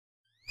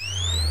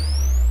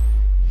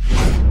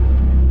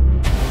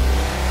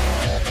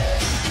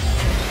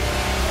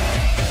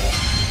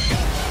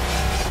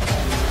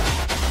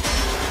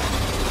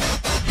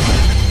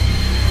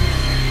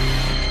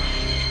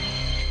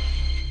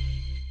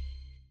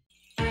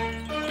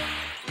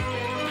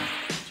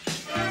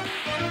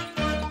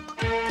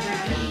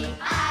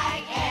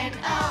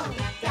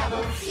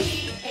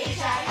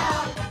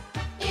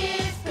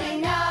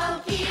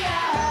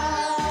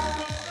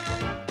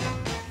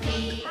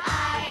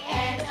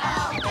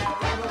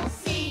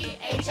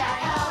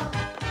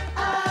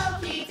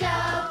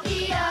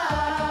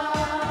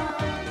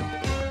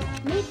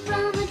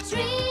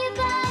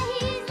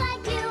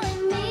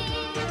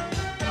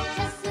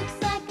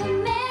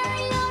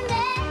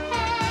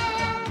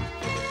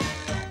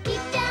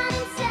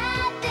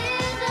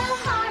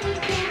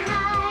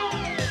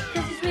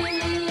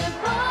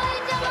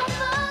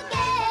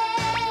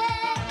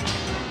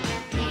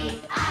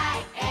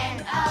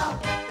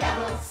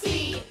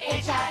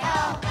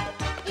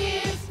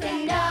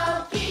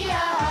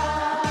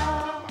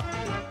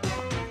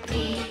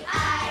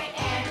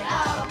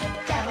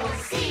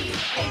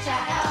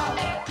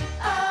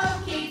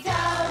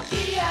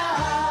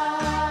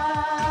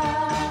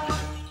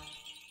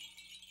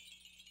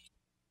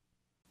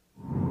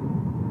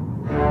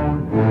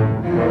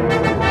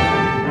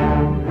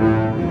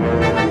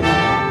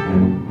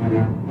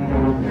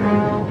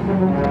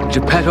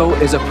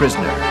is a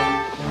prisoner.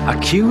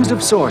 Accused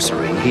of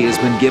sorcery, he has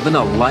been given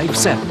a life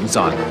sentence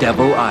on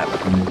Devil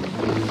Island.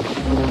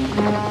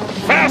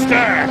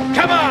 Faster!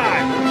 Come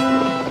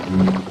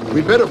on!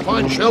 We'd better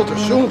find shelter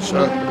soon,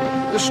 sir.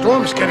 This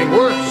storm's getting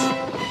worse.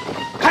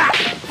 Ha!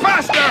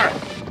 Faster!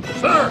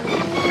 Sir,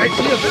 I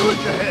see a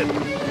village ahead.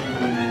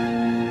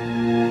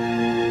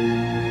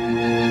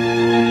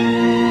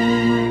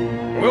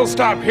 We'll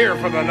stop here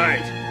for the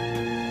night.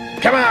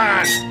 Come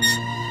on!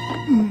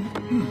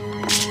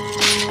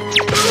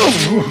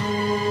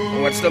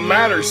 What's the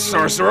matter,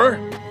 sorcerer?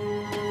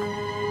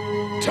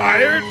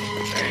 Tired?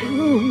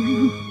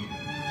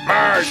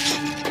 March!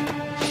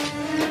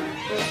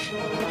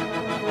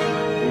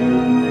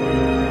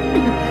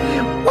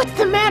 What's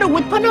the matter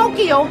with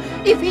Pinocchio?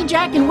 If he,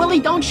 Jack, and Willie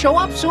don't show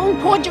up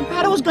soon, poor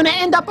Geppetto's gonna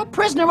end up a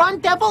prisoner on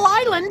Devil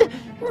Island.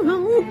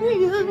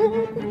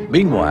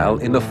 Meanwhile,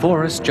 in the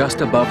forest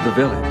just above the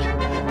village,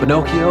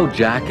 Pinocchio,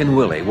 Jack, and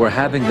Willie were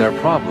having their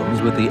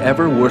problems with the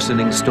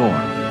ever-worsening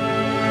storm.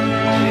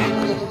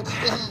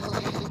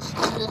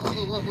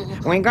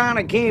 We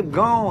gotta keep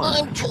going.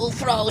 I'm too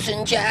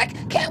frozen, Jack.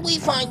 Can't we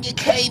find a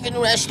cave and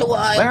rest a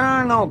while? There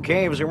are no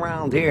caves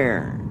around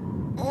here.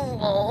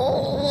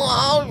 Oh,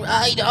 all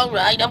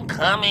right, I'm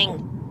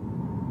coming.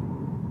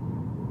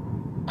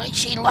 I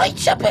see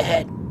lights up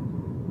ahead.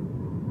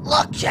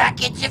 Look,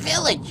 Jack, it's a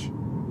village.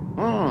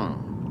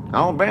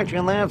 I'll bet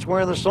you that's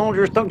where the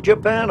soldiers took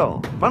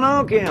Geppetto.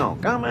 Pinocchio,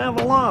 come have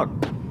a look.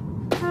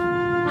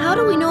 How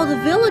do we know the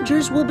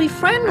villagers will be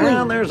friendly?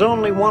 Well, there's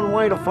only one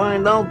way to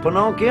find out,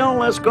 Pinocchio.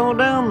 Let's go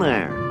down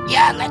there.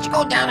 Yeah, let's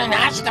go down and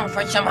ask them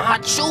for some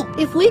hot soup.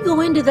 If we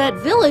go into that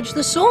village,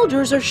 the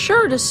soldiers are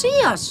sure to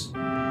see us.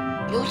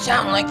 You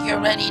sound like you're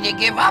ready to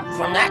give up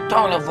from that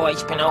tone of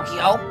voice,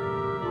 Pinocchio.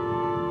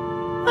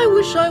 I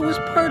wish I was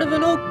part of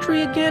an oak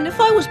tree again. If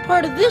I was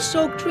part of this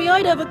oak tree,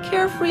 I'd have a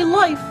carefree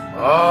life.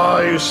 Ah,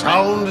 you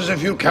sound as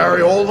if you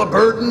carry all the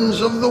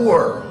burdens of the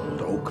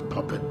world, Oak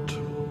Puppet.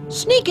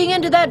 Sneaking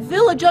into that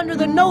village under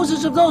the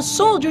noses of those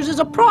soldiers is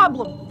a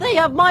problem. They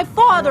have my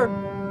father.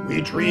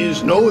 We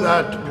trees know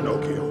that,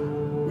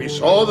 Pinocchio. We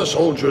saw the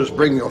soldiers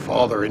bring your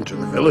father into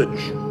the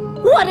village.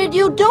 What did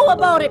you do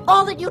about it?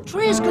 All that you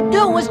trees could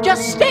do was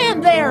just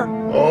stand there.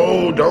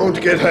 Oh, don't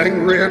get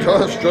angry at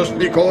us just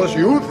because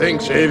you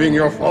think saving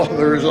your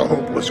father is a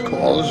hopeless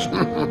cause.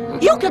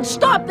 You can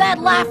stop that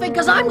laughing,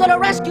 because I'm going to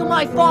rescue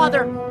my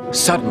father.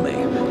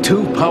 Suddenly,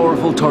 two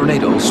powerful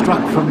tornadoes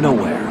struck from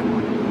nowhere.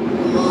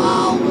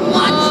 Whoa,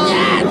 what's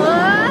that?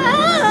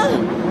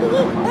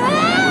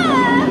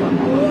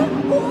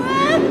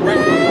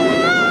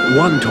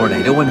 One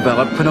tornado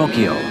enveloped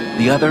Pinocchio,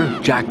 the other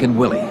Jack and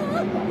Willie.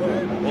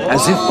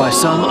 As if by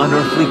some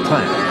unearthly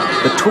plan,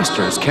 the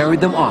twisters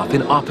carried them off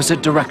in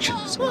opposite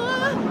directions.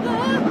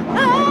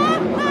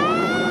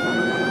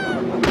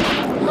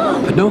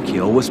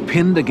 Pinocchio was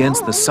pinned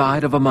against the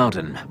side of a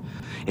mountain.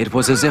 It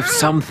was as if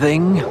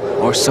something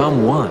or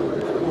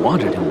someone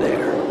wanted him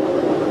there.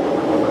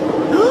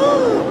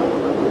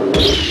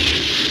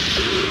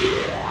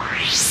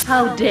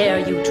 How dare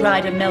you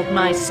try to melt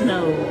my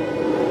snow?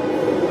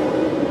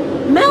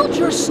 Melt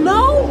your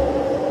snow?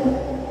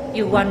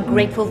 You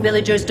ungrateful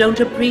villagers don't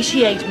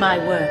appreciate my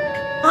work.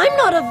 I'm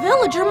not a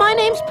villager. My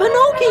name's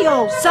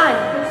Pinocchio.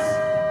 Silence!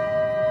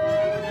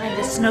 I'm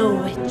the Snow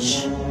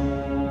Witch.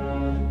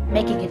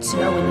 Making it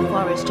snow in the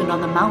forest and on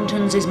the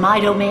mountains is my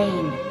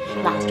domain.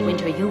 Last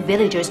winter, you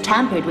villagers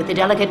tampered with the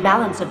delicate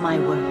balance of my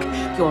work.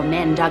 Your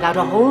men dug out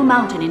a whole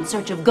mountain in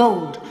search of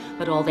gold,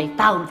 but all they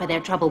found for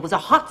their trouble was a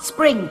hot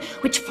spring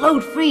which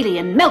flowed freely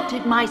and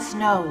melted my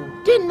snow.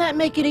 Didn't that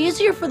make it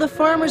easier for the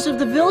farmers of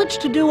the village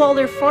to do all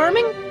their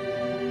farming?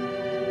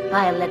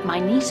 I'll let my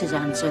nieces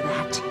answer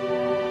that.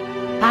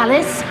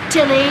 Alice,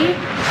 Tilly.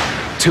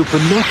 To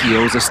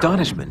Pinocchio's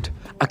astonishment,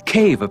 a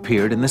cave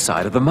appeared in the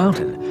side of the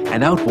mountain,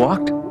 and out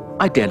walked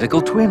identical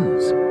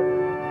twins.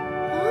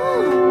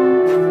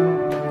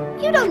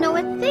 You don't know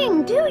a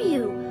thing, do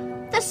you?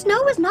 The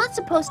snow was not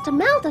supposed to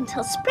melt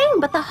until spring,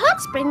 but the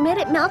hot spring made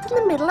it melt in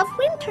the middle of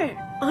winter.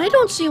 I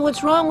don't see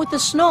what's wrong with the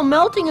snow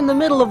melting in the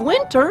middle of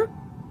winter.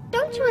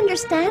 Don't you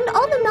understand?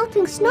 All the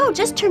melting snow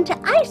just turned to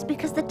ice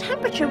because the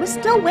temperature was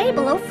still way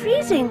below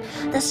freezing.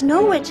 The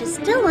Snow Witch is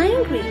still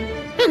angry.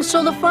 And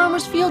so the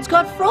farmers' fields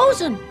got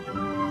frozen.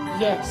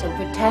 Yes, and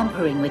for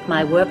tampering with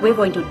my work, we're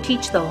going to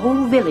teach the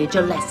whole village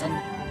a lesson.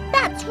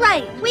 That's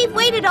right. We've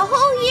waited a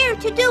whole year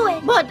to do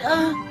it. But,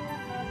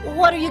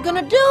 what are you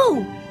gonna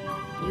do?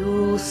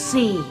 You'll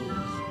see.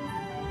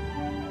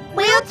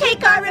 We'll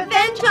take our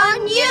revenge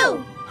on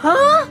you.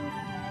 Huh?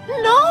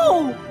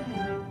 No!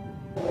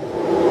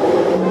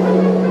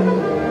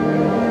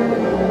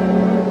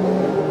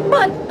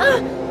 But,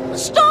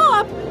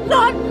 stop!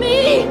 Not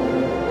me!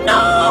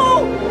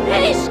 No!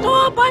 Hey,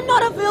 stop! I'm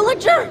not a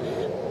villager!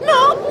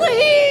 No,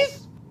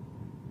 please!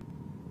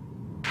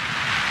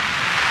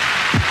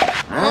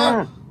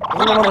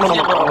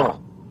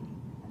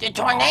 The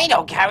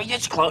tornado carried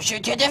us closer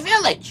to the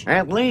village.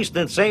 At least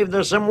it saved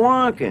us some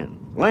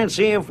walking. Let's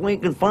see if we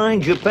can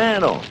find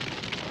Geppetto.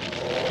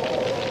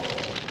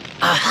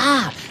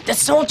 Aha! The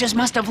soldiers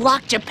must have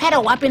locked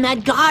Geppetto up in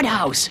that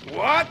guardhouse.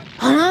 What?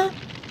 Huh?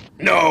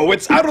 No,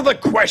 it's out of the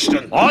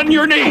question. On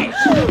your knees!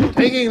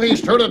 Taking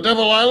these two to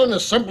Devil Island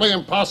is simply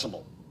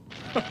impossible.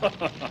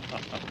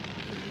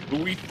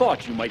 We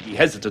thought you might be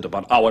hesitant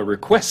about our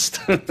request,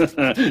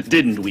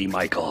 didn't we,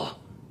 Michael?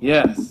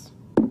 Yes.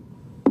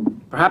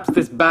 Perhaps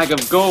this bag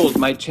of gold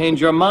might change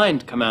your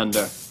mind,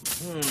 Commander.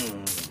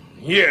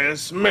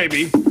 Yes,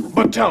 maybe.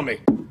 But tell me,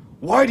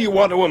 why do you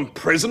want to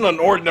imprison an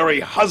ordinary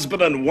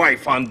husband and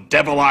wife on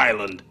Devil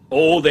Island?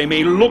 Oh, they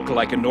may look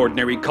like an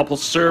ordinary couple,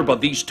 sir,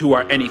 but these two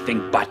are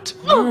anything but.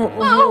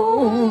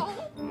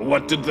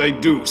 What did they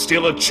do,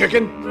 steal a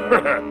chicken?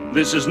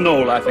 This is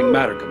no laughing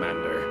matter, Commander.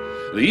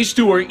 These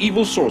two are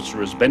evil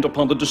sorcerers bent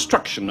upon the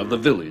destruction of the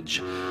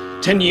village.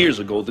 10 years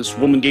ago, this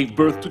woman gave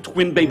birth to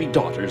twin baby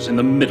daughters in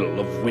the middle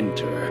of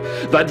winter.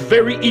 That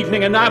very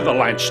evening, an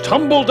avalanche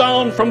tumbled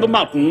down from the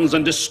mountains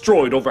and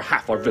destroyed over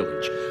half our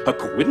village. A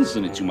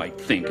coincidence, you might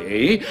think,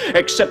 eh?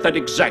 Except that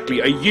exactly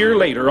a year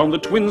later, on the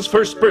twins'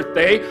 first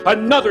birthday,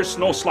 another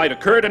snowslide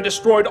occurred and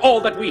destroyed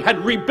all that we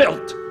had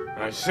rebuilt.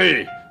 I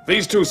see.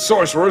 These two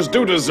sorcerers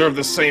do deserve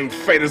the same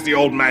fate as the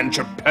old man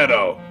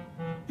Geppetto.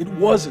 It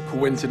was a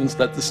coincidence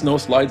that the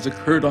snowslides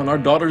occurred on our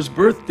daughter's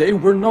birthday.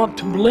 We're not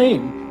to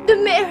blame. The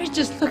mayor is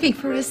just looking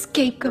for a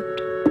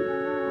scapegoat.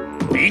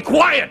 Be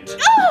quiet!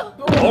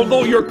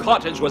 Although your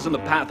cottage was in the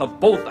path of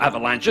both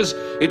avalanches,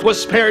 it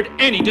was spared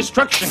any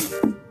destruction.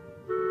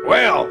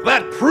 Well,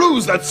 that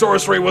proves that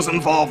sorcery was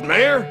involved,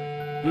 Mayor.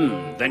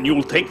 Then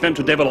you'll take them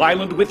to Devil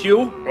Island with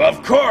you?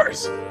 Of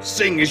course,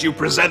 seeing as you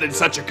presented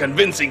such a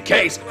convincing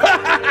case.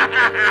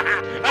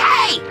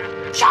 Hey!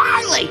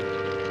 Charlie!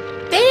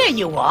 There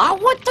you are.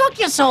 What took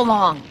you so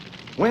long?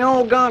 We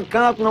all got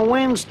caught in a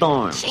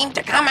windstorm. Seemed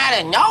to come out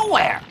of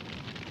nowhere.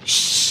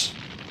 Shh!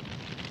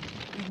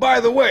 By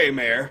the way,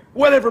 Mayor,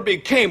 whatever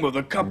became of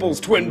the couple's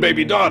twin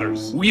baby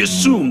daughters? We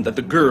assumed that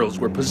the girls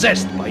were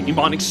possessed by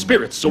demonic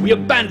spirits, so we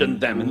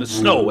abandoned them in the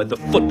snow at the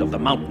foot of the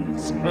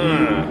mountains.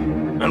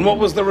 And what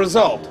was the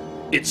result?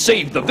 It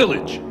saved the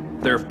village.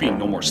 There have been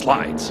no more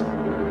slides.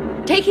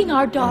 Taking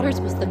our daughters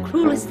was the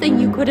cruelest thing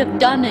you could have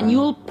done, and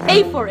you'll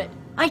pay for it.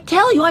 I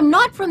tell you, I'm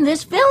not from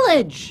this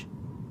village.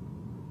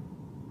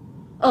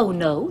 Oh,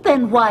 no?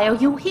 Then why are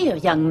you here,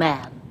 young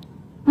man?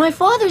 My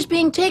father's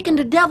being taken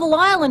to Devil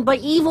Island by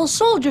evil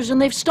soldiers,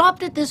 and they've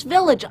stopped at this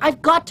village.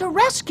 I've got to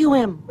rescue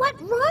him. What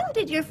wrong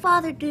did your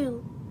father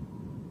do?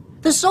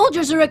 The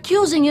soldiers are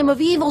accusing him of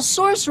evil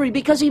sorcery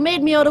because he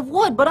made me out of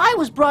wood, but I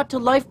was brought to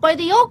life by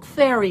the Oak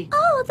Fairy.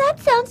 Oh, that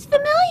sounds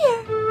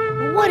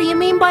familiar. What do you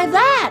mean by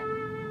that?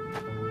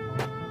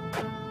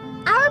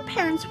 Our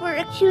parents were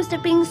accused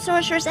of being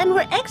sorcerers and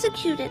were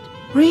executed.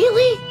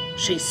 Really?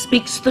 She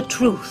speaks the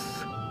truth.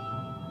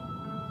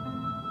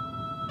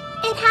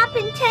 It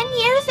happened 10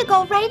 years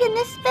ago, right in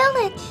this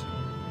village.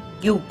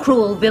 You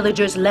cruel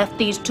villagers left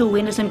these two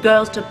innocent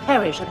girls to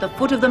perish at the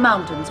foot of the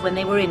mountains when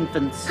they were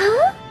infants.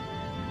 Huh?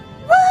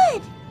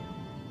 Wood!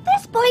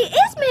 This boy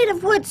is made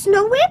of wood,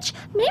 Snow Witch.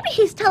 Maybe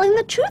he's telling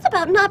the truth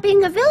about not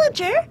being a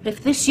villager.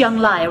 If this young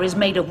liar is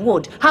made of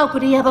wood, how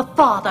could he have a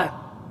father?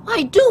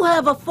 I do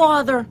have a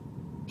father.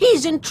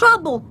 He's in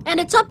trouble, and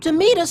it's up to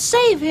me to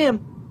save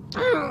him.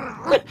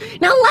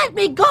 Now let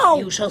me go!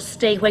 You shall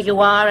stay where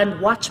you are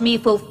and watch me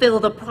fulfill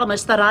the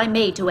promise that I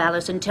made to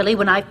Alice and Tilly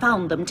when I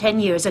found them 10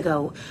 years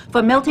ago.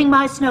 For melting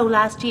my snow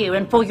last year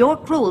and for your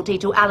cruelty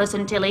to Alice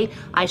and Tilly,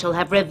 I shall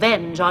have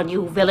revenge on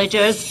you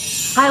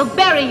villagers. I'll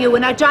bury you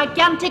in a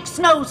gigantic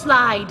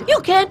snowslide. You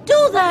can't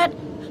do that!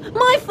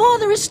 My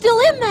father is still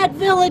in that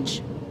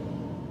village!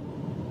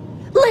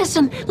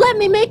 Listen, let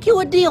me make you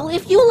a deal.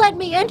 If you let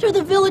me enter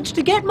the village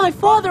to get my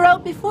father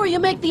out before you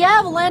make the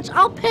avalanche,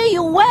 I'll pay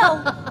you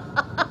well.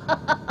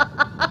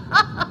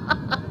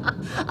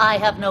 I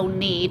have no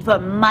need for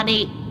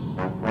money.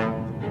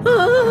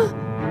 No!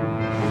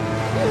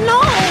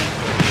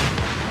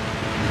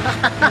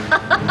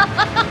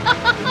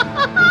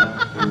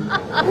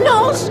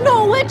 No,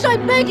 Snow Witch, I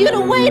beg you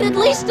to wait at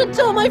least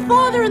until my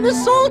father and the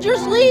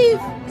soldiers leave.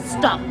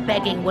 Stop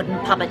begging, wooden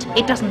puppet.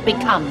 It doesn't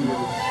become you.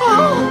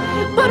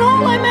 Oh, but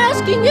all I'm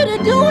asking you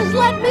to do is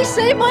let me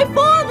save my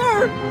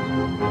father!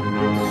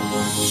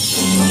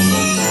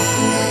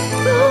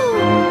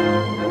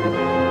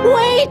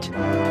 Wait!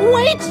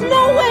 Wait,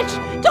 Snow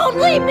Witch! Don't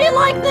leave me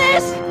like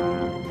this!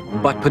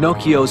 But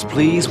Pinocchio's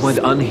pleas went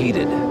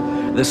unheeded.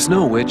 The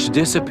Snow Witch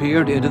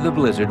disappeared into the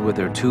blizzard with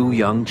her two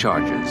young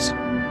charges.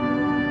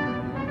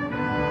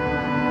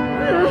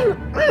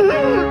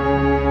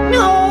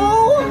 No!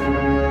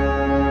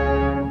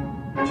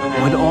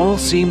 When all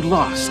seemed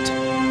lost,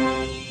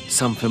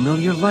 some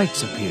familiar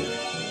lights appeared.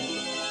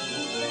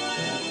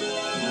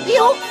 The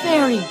Oak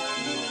Fairy!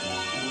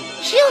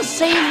 She'll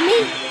save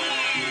me!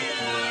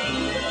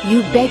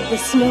 You begged the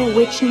Snow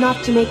Witch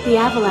not to make the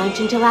avalanche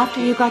until after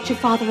you got your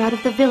father out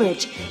of the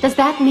village. Does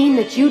that mean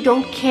that you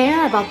don't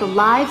care about the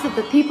lives of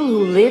the people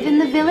who live in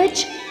the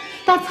village?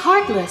 That's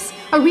heartless.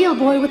 A real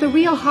boy with a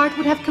real heart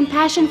would have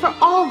compassion for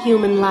all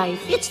human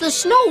life. It's the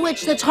Snow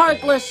Witch that's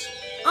heartless.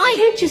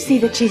 Can't you see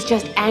that she's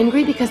just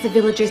angry because the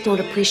villagers don't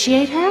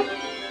appreciate her?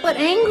 But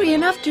angry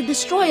enough to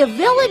destroy a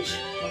village?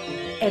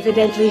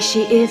 Evidently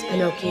she is,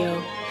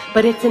 Pinocchio.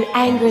 But it's an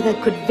anger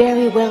that could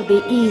very well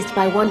be eased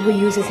by one who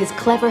uses his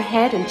clever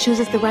head and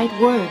chooses the right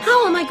words.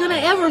 How am I gonna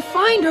ever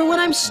find her when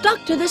I'm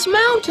stuck to this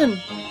mountain?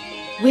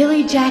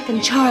 Willie, Jack,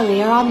 and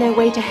Charlie are on their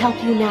way to help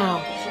you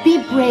now. Be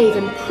brave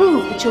and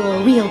prove that you're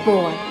a real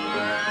boy.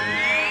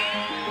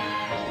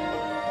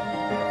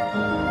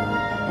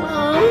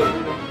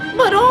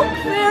 But Oak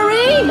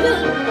Fairy...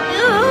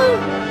 No!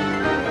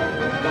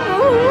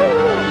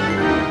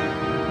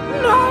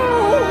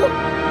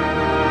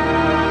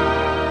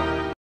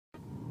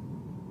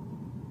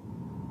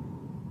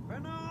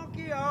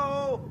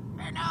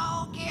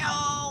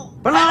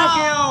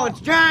 Pinocchio, it's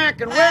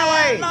Jack and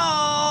Willie!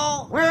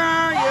 Hello! Where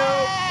are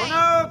you?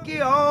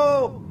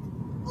 Pinocchio!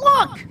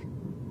 Look!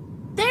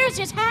 There's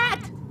his hat!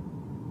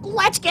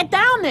 Let's get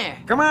down there!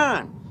 Come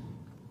on!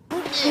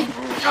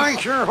 I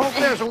sure hope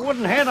there's a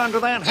wooden head under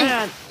that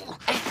hat.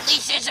 At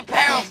least there's a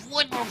pair of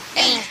wooden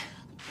feet.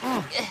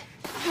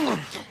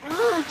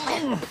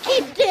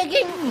 Keep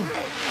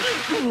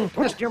digging!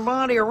 Twist your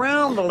body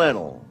around a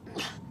little.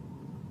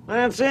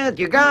 That's it,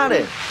 you got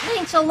it.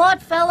 Thanks a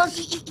lot,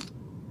 fellas.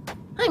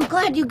 I'm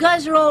glad you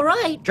guys are all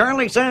right.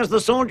 Charlie says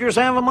the soldiers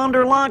have him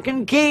under lock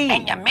and key.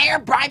 And the mayor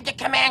bribed the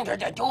commander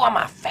to do him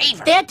a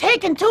favor. They're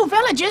taking 2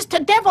 villages to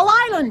Devil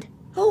Island.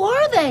 Who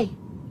are they?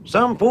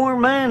 Some poor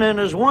man and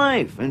his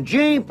wife, and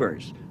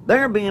jeepers.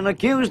 They're being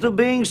accused of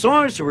being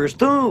sorcerers,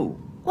 too.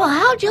 Well,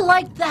 how'd you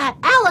like that?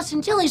 Alice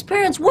and Tilly's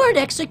parents weren't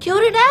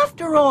executed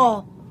after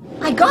all.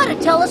 I gotta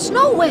tell the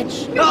Snow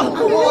Witch. Who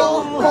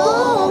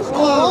are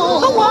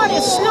the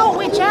Snow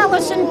Witch,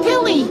 Alice and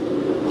Tilly?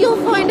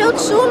 You'll find out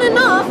soon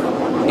enough.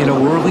 In a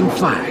whirling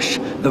flash,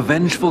 the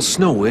vengeful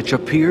Snow Witch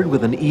appeared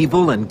with an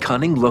evil and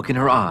cunning look in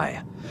her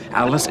eye.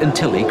 Alice and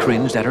Tilly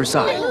cringed at her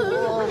side.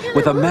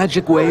 With a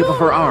magic wave of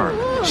her arm,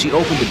 she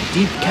opened a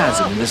deep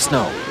chasm in the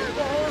snow.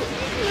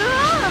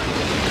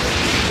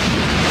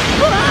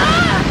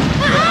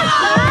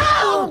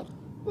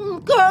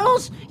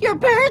 Girls, your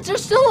parents are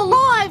still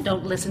alive!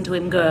 Don't listen to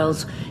him,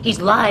 girls. He's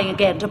lying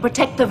again to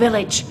protect the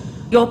village.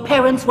 Your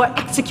parents were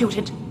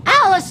executed.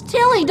 Alice,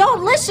 Tilly,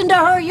 don't listen to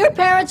her. Your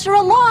parents are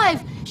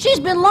alive. She's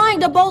been lying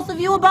to both of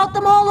you about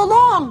them all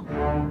along.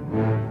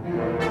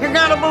 You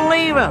gotta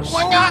believe us.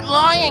 We're not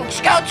lying.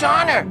 Scout's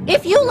honor.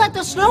 If you let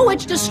the Snow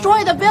Witch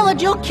destroy the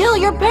village, you'll kill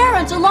your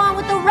parents along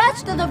with the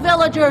rest of the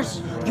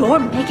villagers. You're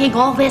making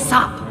all this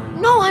up.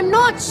 No, I'm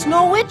not,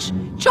 Snow Witch.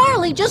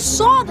 Charlie just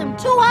saw them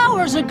 2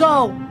 hours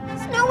ago.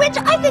 Snow Witch,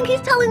 I think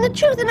he's telling the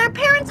truth and our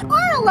parents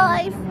are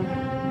alive.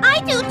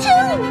 I do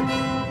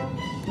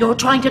too. You're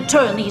trying to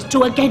turn these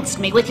two against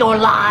me with your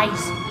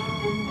lies.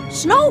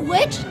 Snow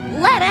Witch,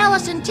 let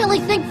Alice and Tilly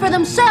think for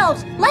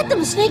themselves. Let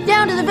them sneak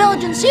down to the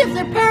village and see if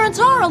their parents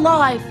are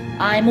alive.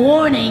 I'm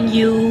warning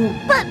you.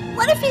 But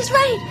what if he's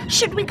right?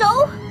 Should we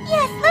go?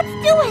 Yes, let's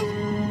do it.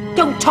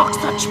 Don't talk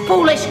such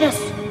foolishness.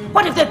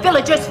 What if the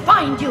villagers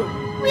find you?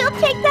 We'll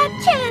take that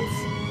chance.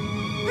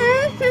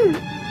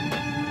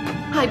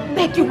 I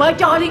beg you, my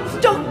darlings,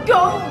 don't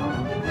go.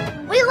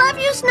 We love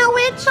you, Snow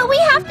Witch, but we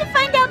have to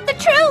find out the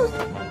truth.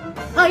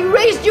 I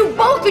raised you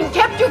both and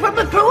kept you from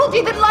the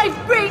cruelty that life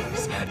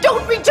brings.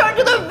 Don't return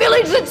to the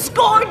village that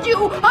scorned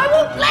you. I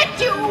won't let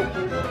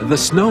you. The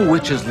Snow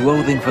Witch's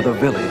loathing for the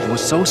village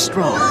was so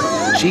strong,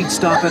 she'd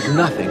stop at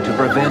nothing to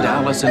prevent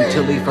Alice and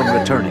Tilly from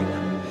returning.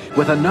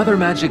 With another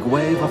magic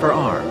wave of her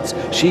arms,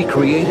 she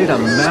created a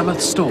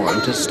mammoth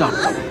storm to stop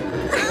them.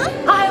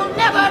 I'll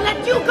never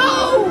let you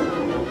go.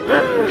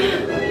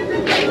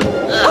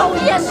 Oh,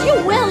 yes, you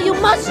will. You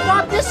must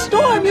stop this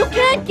storm. You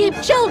can't keep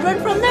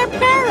children from their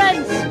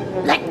parents.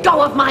 Let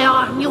go of my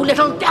arm, you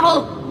little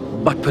devil.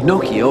 But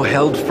Pinocchio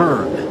held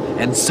firm,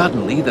 and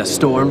suddenly the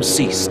storm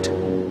ceased.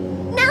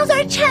 Now's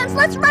our chance.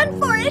 Let's run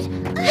for it.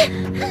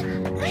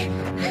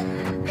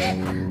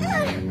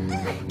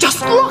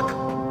 Just look.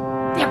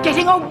 They're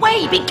getting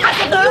away because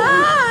of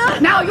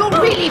you. Now you'll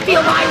really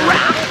feel my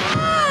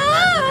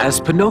wrath. As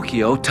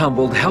Pinocchio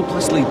tumbled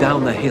helplessly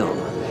down the hill,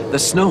 the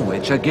Snow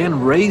Witch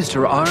again raised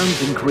her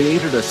arms and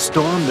created a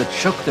storm that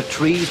shook the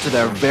trees to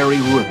their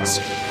very roots.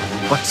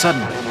 But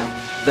suddenly,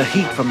 the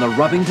heat from the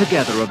rubbing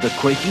together of the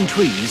quaking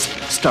trees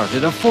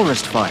started a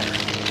forest fire.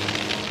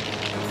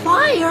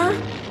 Fire?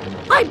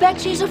 I bet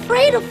she's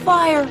afraid of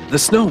fire. The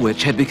Snow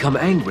Witch had become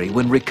angry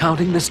when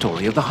recounting the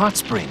story of the hot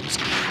springs.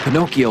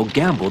 Pinocchio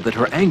gambled that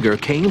her anger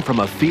came from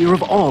a fear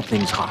of all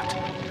things hot.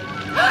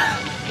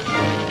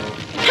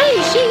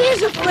 Hey, she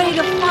is afraid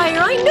of fire.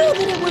 I knew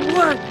that it would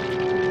work.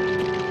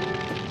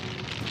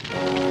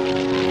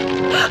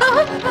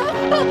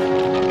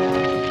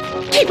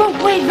 Keep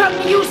away from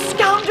me, you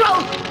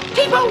scoundrel!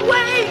 Keep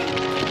away!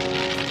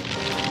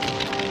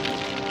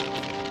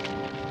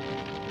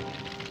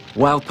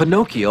 While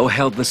Pinocchio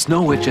held the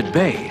Snow Witch at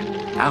bay,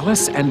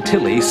 Alice and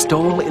Tilly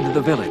stole into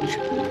the village.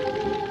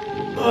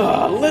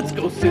 Let's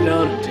go sit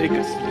down and take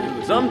a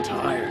snooze. I'm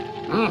tired.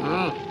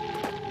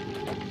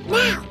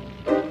 Now.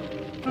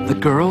 The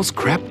girls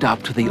crept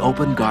up to the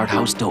open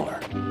guardhouse door.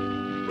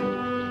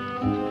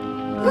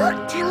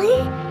 Look,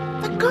 Tilly.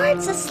 The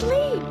guard's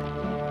asleep.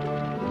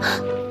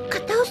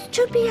 Could those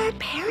two be our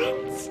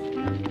parents?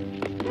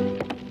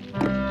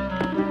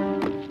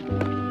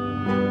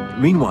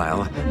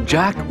 Meanwhile,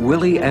 Jack,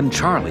 Willie, and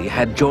Charlie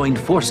had joined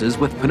forces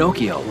with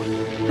Pinocchio.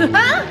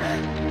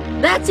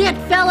 That's it,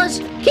 fellas.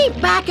 Keep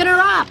backing her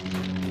up.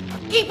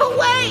 Keep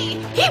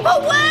away! Keep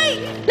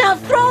away! Now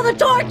throw the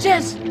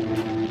torches!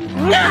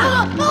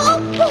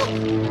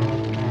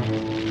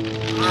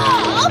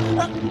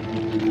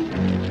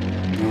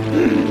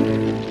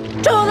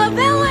 To the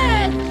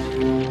village!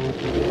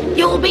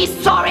 You'll be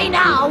sorry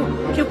now!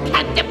 You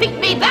can't defeat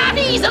me that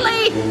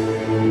easily!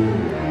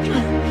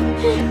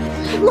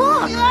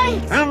 Look!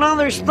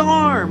 Another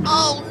storm!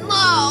 Oh,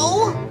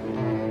 no!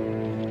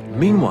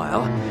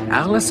 Meanwhile,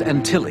 Alice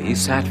and Tilly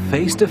sat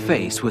face to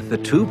face with the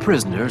two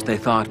prisoners they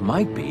thought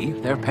might be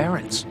their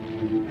parents.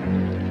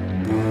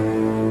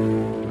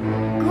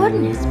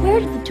 Goodness, where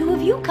did the two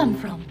of you come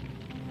from?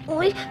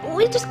 We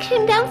just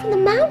came down from the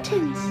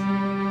mountains.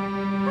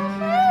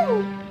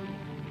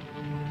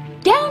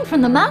 Down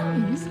from the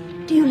mountains?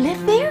 Do you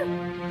live there?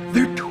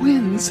 They're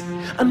twins.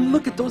 And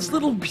look at those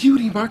little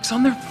beauty marks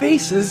on their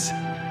faces.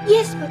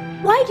 Yes, but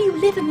why do you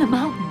live in the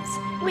mountains?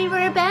 We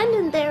were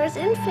abandoned there as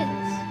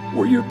infants.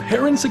 Were your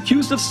parents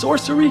accused of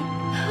sorcery?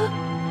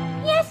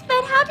 Yes,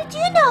 but how did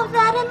you know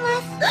that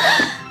unless...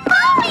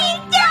 Mommy!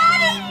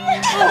 Daddy!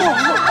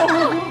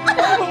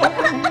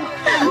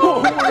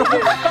 Oh, we're a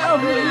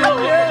family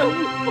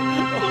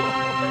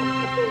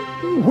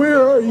again!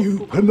 Where are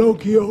you,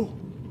 Pinocchio?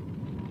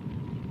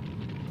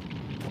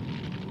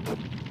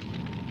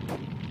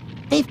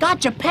 They've got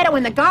Geppetto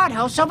in the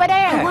guardhouse over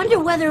there. I wonder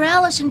whether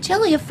Alice and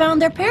Tilly have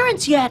found their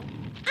parents yet.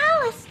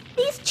 Alice,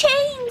 these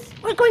chains!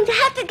 We're going to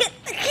have to get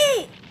the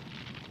key.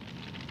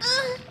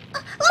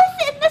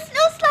 Listen, the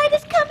snowslide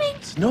is coming.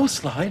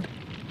 Snowslide?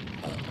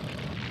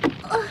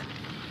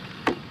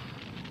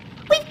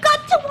 We've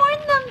got to warn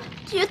them.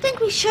 Do you think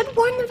we should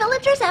warn the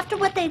villagers after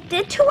what they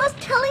did to us,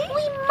 Tilly?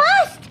 We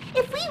must.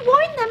 If we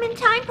warn them in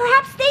time,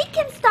 perhaps they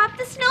can stop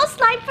the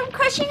snowslide from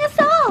crushing us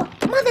all.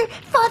 Mother,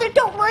 Father,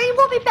 don't worry.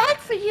 We'll be back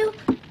for you.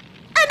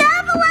 An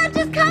avalanche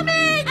is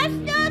coming! A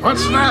snowstorm!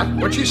 What's that?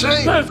 What'd she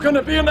say? There's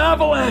gonna be an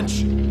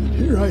avalanche!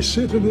 Here I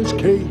sit in this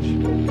cage.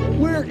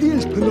 Where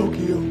is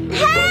Pinocchio?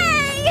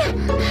 Hey!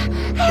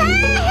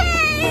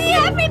 Hey!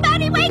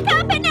 Everybody wake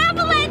up! An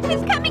avalanche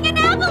is coming! An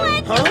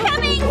avalanche is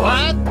coming!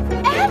 What?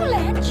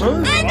 Avalanche?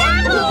 An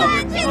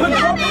avalanche is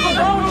coming!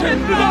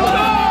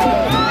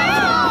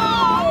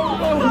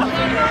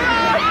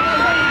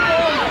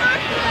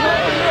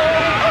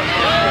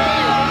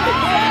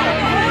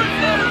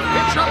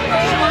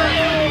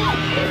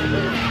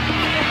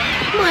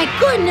 My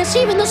goodness,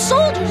 even the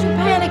soldiers are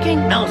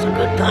panicking. Now's a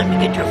good time to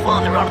get your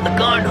father out of the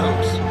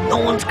guardhouse. No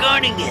one's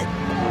guarding it.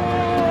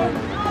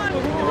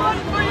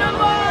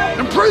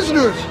 The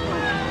prisoners!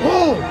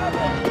 Oh!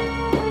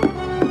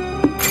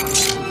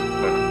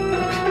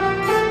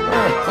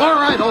 All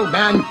right, old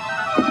man.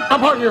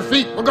 Up on your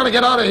feet. We're gonna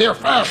get out of here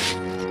fast.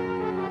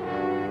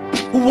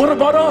 What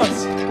about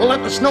us? We'll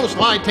let the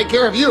snowslide take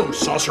care of you,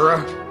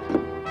 sorcerer.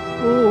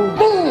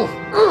 Move!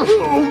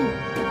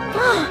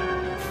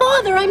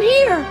 Father, I'm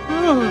here.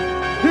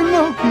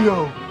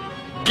 Pinocchio!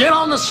 Get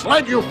on the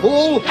sled, you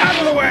fool! Out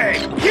of the way!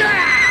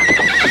 Yeah!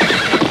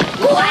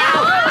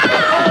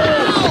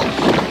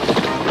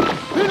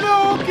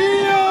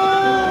 Pinocchio!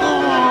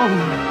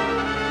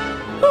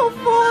 Oh,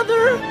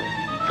 Father.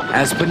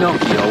 As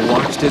Pinocchio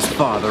watched his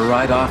father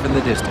ride off in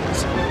the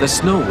distance, the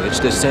Snow Witch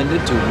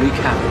descended to wreak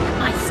havoc.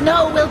 My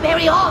snow will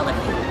bury all of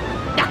you.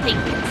 Nothing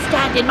can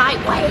stand in my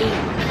way.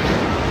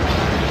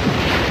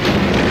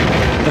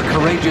 The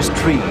courageous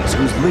trees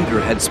whose leader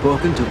had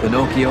spoken to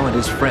Pinocchio and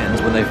his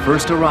friends when they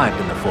first arrived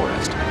in the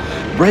forest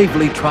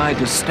bravely tried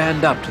to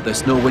stand up to the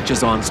Snow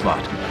Witch's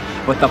onslaught,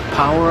 but the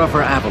power of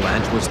her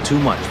avalanche was too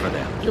much for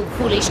them. You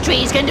foolish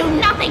trees can do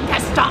nothing to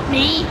stop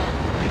me.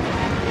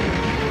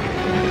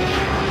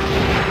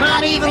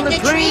 Not even the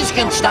trees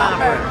can stop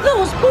her.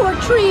 Those poor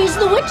trees.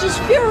 The witch's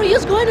fury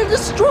is going to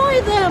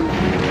destroy them.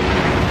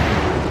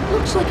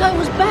 Looks like I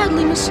was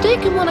badly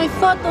mistaken when I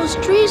thought those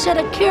trees had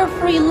a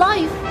carefree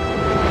life.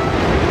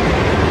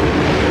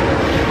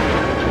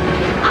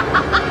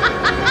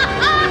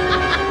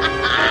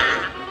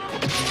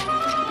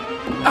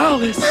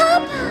 Alice!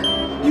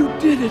 Papa! You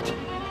did it!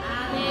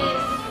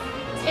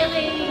 Alice,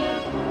 Tilly,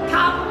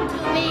 come to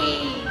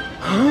me.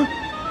 Huh?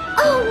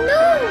 Oh,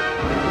 no!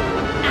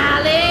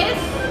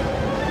 Alice,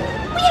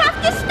 We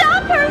have to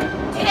stop her!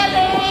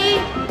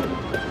 Tilly.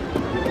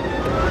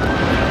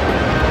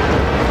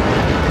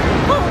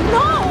 Oh,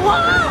 no!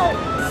 Wow!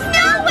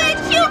 Snow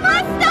Witch, you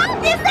must stop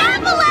this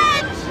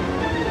avalanche!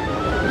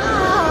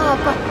 Ah,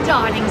 but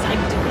darlings,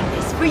 I'm doing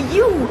this for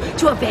you,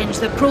 to avenge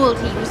the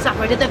cruelty you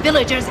suffered at the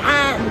villagers'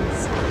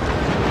 hands.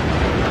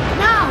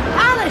 Now,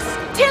 Alice,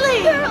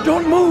 Tilly!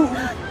 Don't move!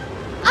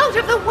 Out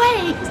of the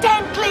way!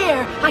 Stand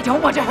clear! I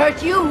don't want to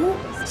hurt you!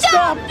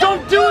 Stop!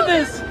 Don't do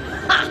this!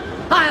 Ha!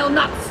 I'll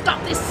not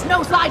stop this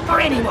snowslide for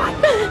anyone.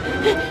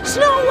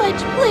 Snow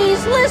Witch,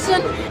 please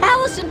listen.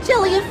 Alice and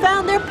Tilly have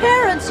found their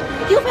parents.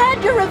 You've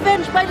had your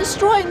revenge by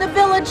destroying the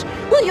village.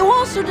 Will you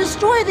also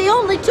destroy the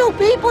only two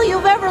people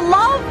you've ever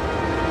loved?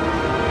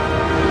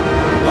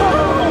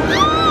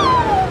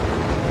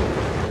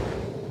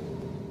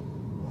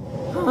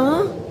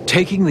 Huh?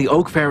 Taking the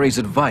Oak Fairy's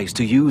advice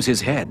to use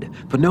his head,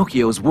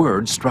 Pinocchio's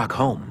words struck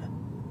home.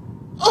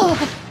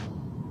 Oh.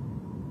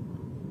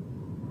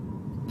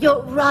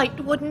 You're right,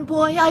 wooden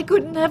boy. I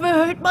could never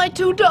hurt my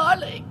two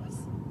darlings.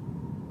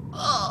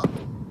 Oh.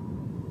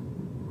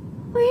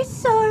 We're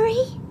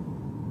sorry.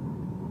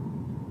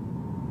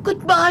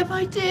 Goodbye,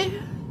 my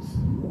dear.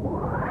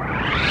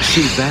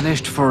 She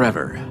vanished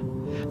forever.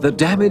 The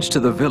damage to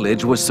the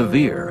village was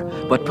severe,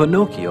 but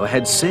Pinocchio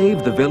had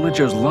saved the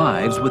villagers'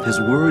 lives with his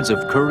words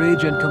of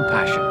courage and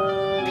compassion.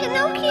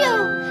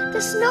 Pinocchio!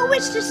 The Snow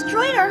Witch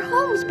destroyed our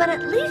homes, but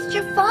at least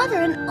your father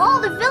and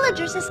all the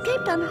villagers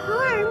escaped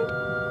unharmed.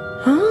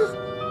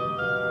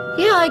 Huh?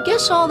 Yeah, I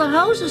guess all the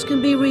houses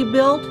can be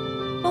rebuilt.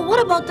 But what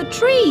about the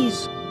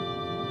trees?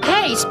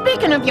 Hey,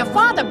 speaking of your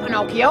father,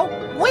 Pinocchio,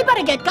 we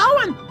better get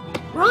going.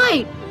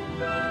 Right.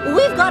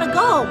 We've got to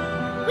go.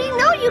 We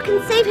know you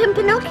can save him,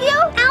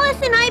 Pinocchio.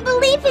 Alice and I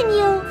believe in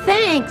you.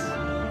 Thanks.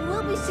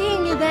 We'll be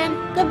seeing you then.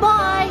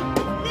 Goodbye.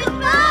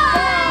 Goodbye.